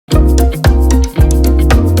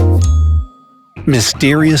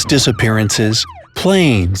Mysterious disappearances,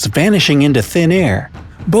 planes vanishing into thin air,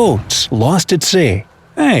 boats lost at sea.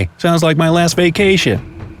 Hey, sounds like my last vacation.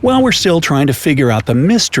 While we're still trying to figure out the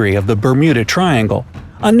mystery of the Bermuda Triangle,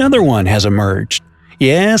 another one has emerged.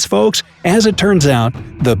 Yes, folks, as it turns out,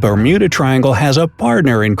 the Bermuda Triangle has a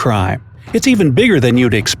partner in crime. It's even bigger than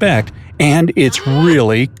you'd expect, and it's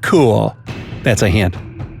really cool. That's a hint.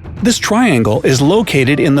 This triangle is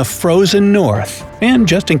located in the frozen north, and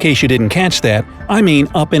just in case you didn't catch that, I mean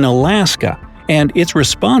up in Alaska, and it's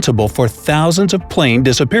responsible for thousands of plane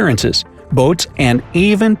disappearances, boats, and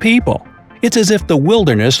even people. It's as if the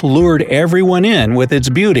wilderness lured everyone in with its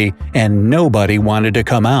beauty and nobody wanted to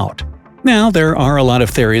come out. Now, there are a lot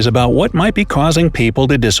of theories about what might be causing people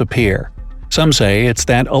to disappear. Some say it's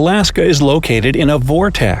that Alaska is located in a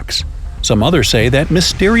vortex. Some others say that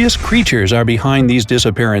mysterious creatures are behind these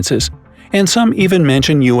disappearances, and some even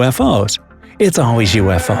mention UFOs. It's always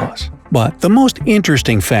UFOs. But the most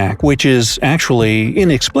interesting fact, which is actually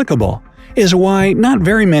inexplicable, is why not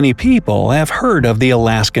very many people have heard of the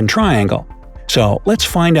Alaskan Triangle. So let's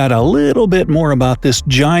find out a little bit more about this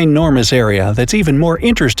ginormous area that's even more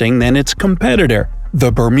interesting than its competitor,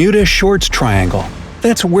 the Bermuda Shorts Triangle.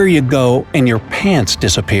 That's where you go and your pants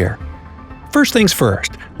disappear. First things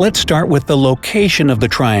first, let's start with the location of the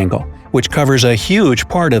triangle, which covers a huge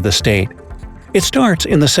part of the state. It starts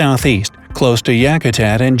in the southeast, close to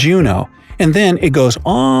Yakutat and Juneau, and then it goes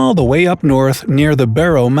all the way up north near the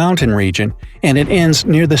Barrow Mountain region, and it ends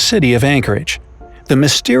near the city of Anchorage. The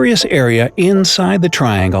mysterious area inside the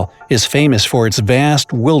triangle is famous for its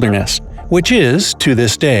vast wilderness, which is, to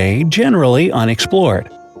this day, generally unexplored.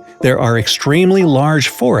 There are extremely large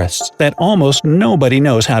forests that almost nobody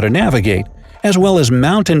knows how to navigate, as well as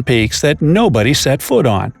mountain peaks that nobody set foot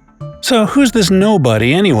on. So who's this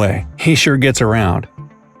nobody anyway? He sure gets around.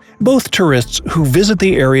 Both tourists who visit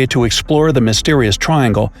the area to explore the mysterious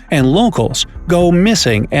triangle and locals go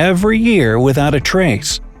missing every year without a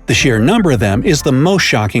trace. The sheer number of them is the most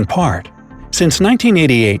shocking part. Since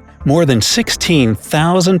 1988, more than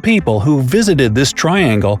 16,000 people who visited this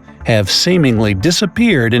triangle have seemingly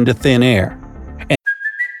disappeared into thin air.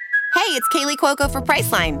 Hey, it's Kaylee Cuoco for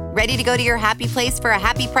Priceline. Ready to go to your happy place for a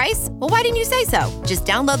happy price? Well, why didn't you say so? Just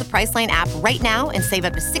download the Priceline app right now and save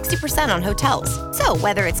up to 60% on hotels. So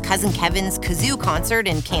whether it's Cousin Kevin's Kazoo Concert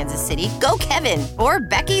in Kansas City, go Kevin, or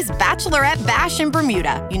Becky's Bachelorette Bash in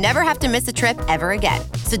Bermuda, you never have to miss a trip ever again.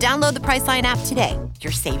 So download the Priceline app today.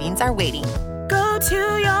 Your savings are waiting. Go to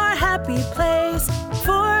your happy place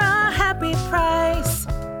for a happy price.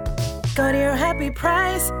 Go to your happy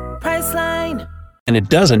price, Priceline. And it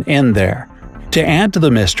doesn't end there. To add to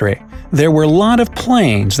the mystery, there were a lot of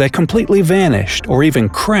planes that completely vanished or even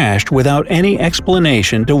crashed without any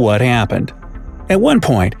explanation to what happened. At one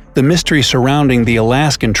point, the mystery surrounding the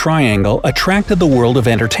Alaskan Triangle attracted the world of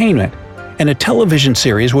entertainment, and a television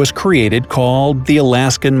series was created called The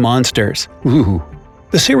Alaskan Monsters. Ooh.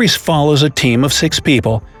 The series follows a team of 6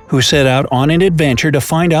 people who set out on an adventure to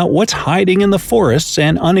find out what's hiding in the forests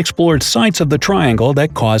and unexplored sites of the triangle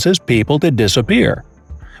that causes people to disappear.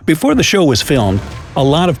 Before the show was filmed, a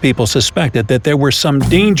lot of people suspected that there were some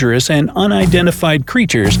dangerous and unidentified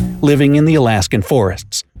creatures living in the Alaskan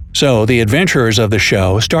forests. So the adventurers of the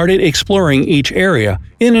show started exploring each area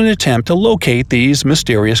in an attempt to locate these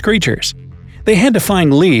mysterious creatures. They had to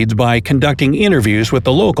find leads by conducting interviews with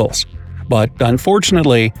the locals. But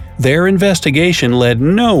unfortunately, their investigation led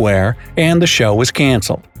nowhere and the show was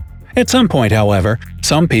canceled. At some point, however,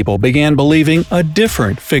 some people began believing a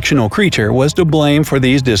different fictional creature was to blame for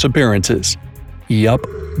these disappearances. Yup,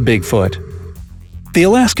 Bigfoot. The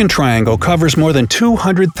Alaskan Triangle covers more than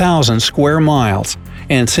 200,000 square miles,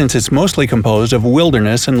 and since it's mostly composed of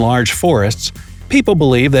wilderness and large forests, people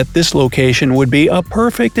believe that this location would be a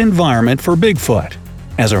perfect environment for Bigfoot.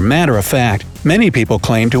 As a matter of fact, many people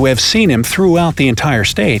claim to have seen him throughout the entire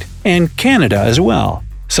state, and Canada as well.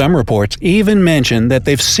 Some reports even mention that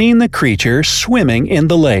they've seen the creature swimming in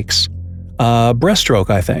the lakes. Breaststroke,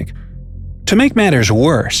 I think. To make matters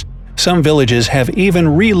worse, some villages have even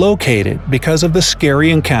relocated because of the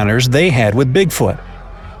scary encounters they had with Bigfoot.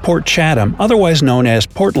 Port Chatham, otherwise known as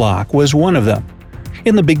Portlock, was one of them.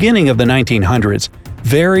 In the beginning of the 1900s,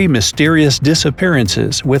 very mysterious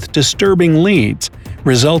disappearances with disturbing leads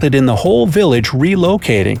resulted in the whole village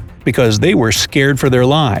relocating because they were scared for their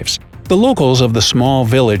lives. The locals of the small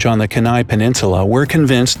village on the Kenai Peninsula were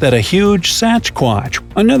convinced that a huge Sasquatch,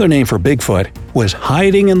 another name for Bigfoot, was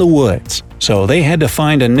hiding in the woods, so they had to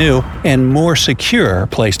find a new and more secure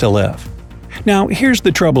place to live. Now, here's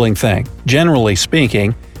the troubling thing. Generally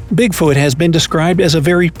speaking, Bigfoot has been described as a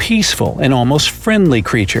very peaceful and almost friendly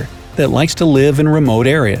creature that likes to live in remote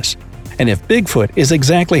areas. And if Bigfoot is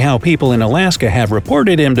exactly how people in Alaska have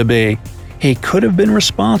reported him to be, he could have been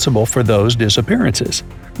responsible for those disappearances.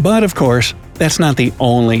 But of course, that's not the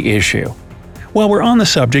only issue. While we're on the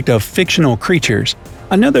subject of fictional creatures,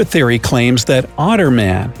 another theory claims that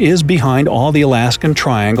Otterman is behind all the Alaskan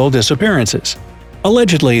Triangle disappearances.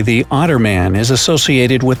 Allegedly, the Otterman is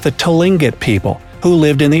associated with the Tlingit people, who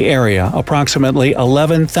lived in the area approximately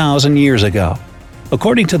 11,000 years ago.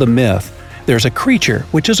 According to the myth, there's a creature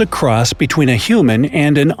which is a cross between a human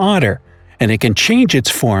and an otter, and it can change its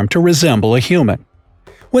form to resemble a human.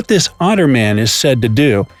 What this Otterman is said to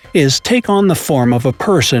do is take on the form of a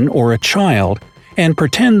person or a child and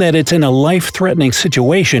pretend that it's in a life-threatening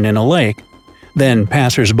situation in a lake. Then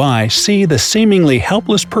passers-by see the seemingly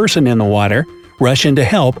helpless person in the water, rush in to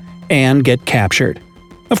help, and get captured.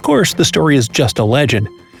 Of course, the story is just a legend,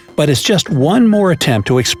 but it's just one more attempt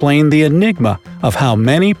to explain the enigma of how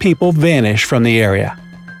many people vanish from the area.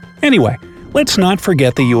 Anyway, let's not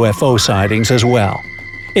forget the UFO sightings as well.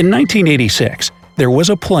 In 1986, there was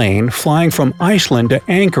a plane flying from Iceland to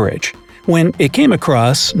Anchorage when it came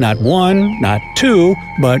across not one, not two,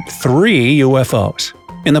 but 3 UFOs.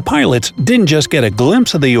 And the pilots didn't just get a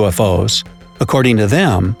glimpse of the UFOs. According to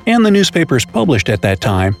them, and the newspapers published at that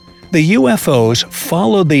time, the UFOs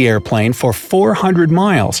followed the airplane for 400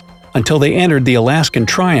 miles until they entered the Alaskan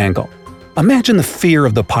Triangle. Imagine the fear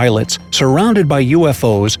of the pilots surrounded by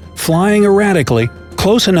UFOs flying erratically,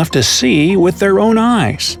 close enough to see with their own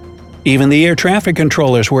eyes. Even the air traffic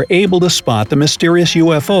controllers were able to spot the mysterious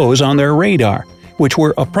UFOs on their radar, which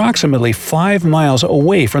were approximately 5 miles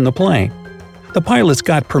away from the plane. The pilots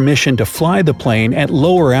got permission to fly the plane at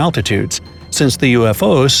lower altitudes, since the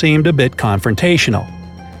UFOs seemed a bit confrontational.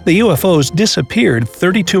 The UFOs disappeared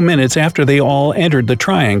 32 minutes after they all entered the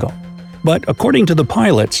triangle. But according to the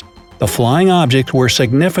pilots, the flying objects were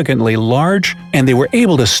significantly large and they were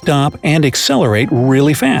able to stop and accelerate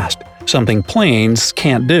really fast, something planes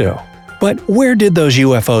can't do. But where did those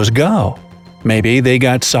UFOs go? Maybe they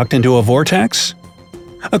got sucked into a vortex?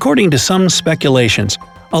 According to some speculations,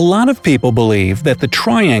 a lot of people believe that the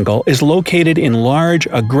triangle is located in large,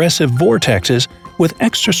 aggressive vortexes with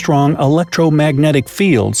extra strong electromagnetic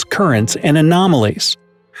fields, currents, and anomalies.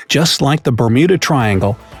 Just like the Bermuda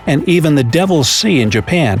Triangle and even the Devil's Sea in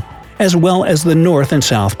Japan, as well as the North and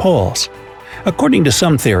South Poles. According to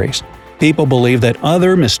some theories, people believe that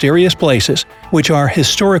other mysterious places, which are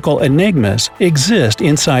historical enigmas, exist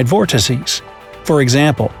inside vortices. For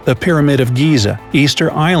example, the Pyramid of Giza,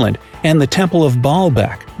 Easter Island, and the Temple of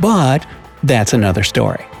Baalbek, but that's another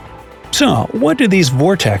story. So, what do these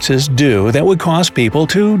vortexes do that would cause people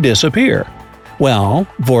to disappear? Well,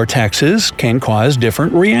 vortexes can cause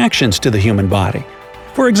different reactions to the human body.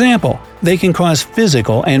 For example, they can cause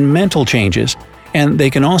physical and mental changes, and they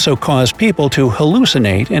can also cause people to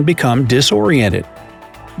hallucinate and become disoriented.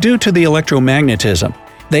 Due to the electromagnetism,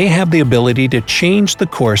 they have the ability to change the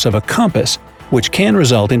course of a compass, which can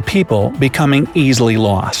result in people becoming easily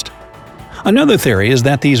lost. Another theory is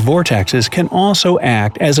that these vortexes can also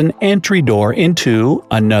act as an entry door into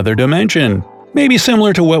another dimension, maybe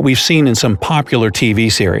similar to what we've seen in some popular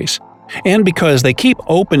TV series. And because they keep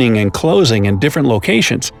opening and closing in different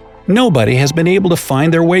locations, nobody has been able to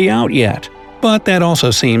find their way out yet. But that also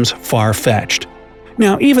seems far-fetched.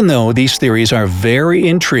 Now, even though these theories are very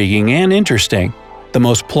intriguing and interesting, the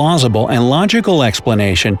most plausible and logical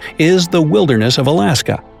explanation is the wilderness of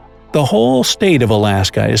Alaska. The whole state of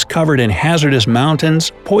Alaska is covered in hazardous mountains,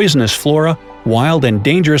 poisonous flora, wild and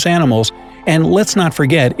dangerous animals, and let's not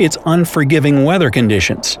forget its unforgiving weather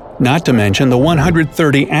conditions, not to mention the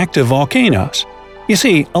 130 active volcanoes. You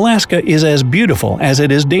see, Alaska is as beautiful as it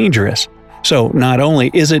is dangerous. So not only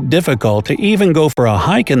is it difficult to even go for a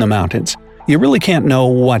hike in the mountains, you really can't know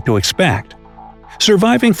what to expect.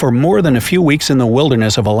 Surviving for more than a few weeks in the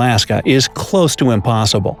wilderness of Alaska is close to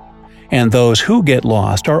impossible, and those who get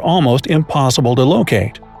lost are almost impossible to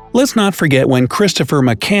locate. Let's not forget when Christopher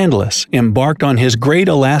McCandless embarked on his great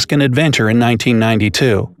Alaskan adventure in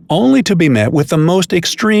 1992, only to be met with the most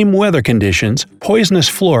extreme weather conditions, poisonous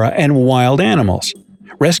flora, and wild animals.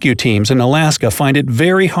 Rescue teams in Alaska find it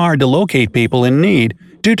very hard to locate people in need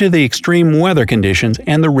due to the extreme weather conditions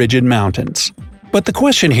and the rigid mountains. But the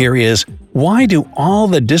question here is, why do all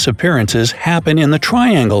the disappearances happen in the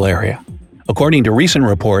Triangle area? According to recent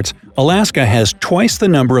reports, Alaska has twice the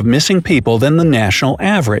number of missing people than the national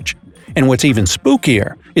average. And what's even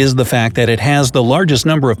spookier is the fact that it has the largest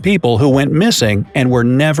number of people who went missing and were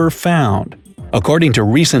never found. According to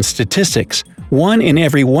recent statistics, 1 in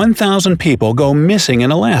every 1,000 people go missing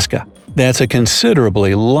in Alaska. That's a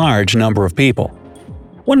considerably large number of people.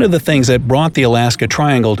 One of the things that brought the Alaska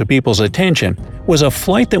Triangle to people's attention was a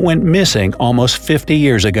flight that went missing almost 50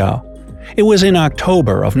 years ago. It was in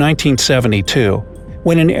October of 1972,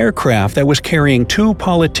 when an aircraft that was carrying two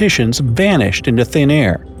politicians vanished into thin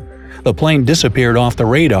air. The plane disappeared off the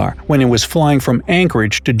radar when it was flying from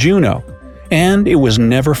Anchorage to Juneau, and it was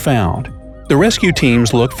never found. The rescue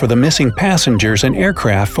teams looked for the missing passengers and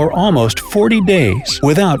aircraft for almost 40 days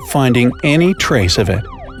without finding any trace of it.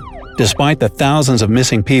 Despite the thousands of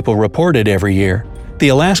missing people reported every year, the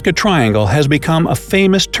Alaska Triangle has become a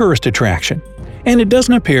famous tourist attraction, and it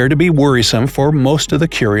doesn't appear to be worrisome for most of the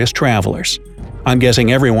curious travelers. I'm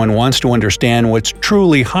guessing everyone wants to understand what's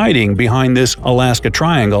truly hiding behind this Alaska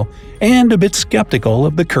Triangle and a bit skeptical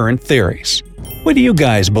of the current theories. What do you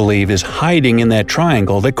guys believe is hiding in that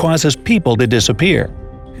triangle that causes people to disappear?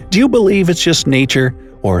 Do you believe it's just nature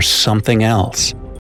or something else?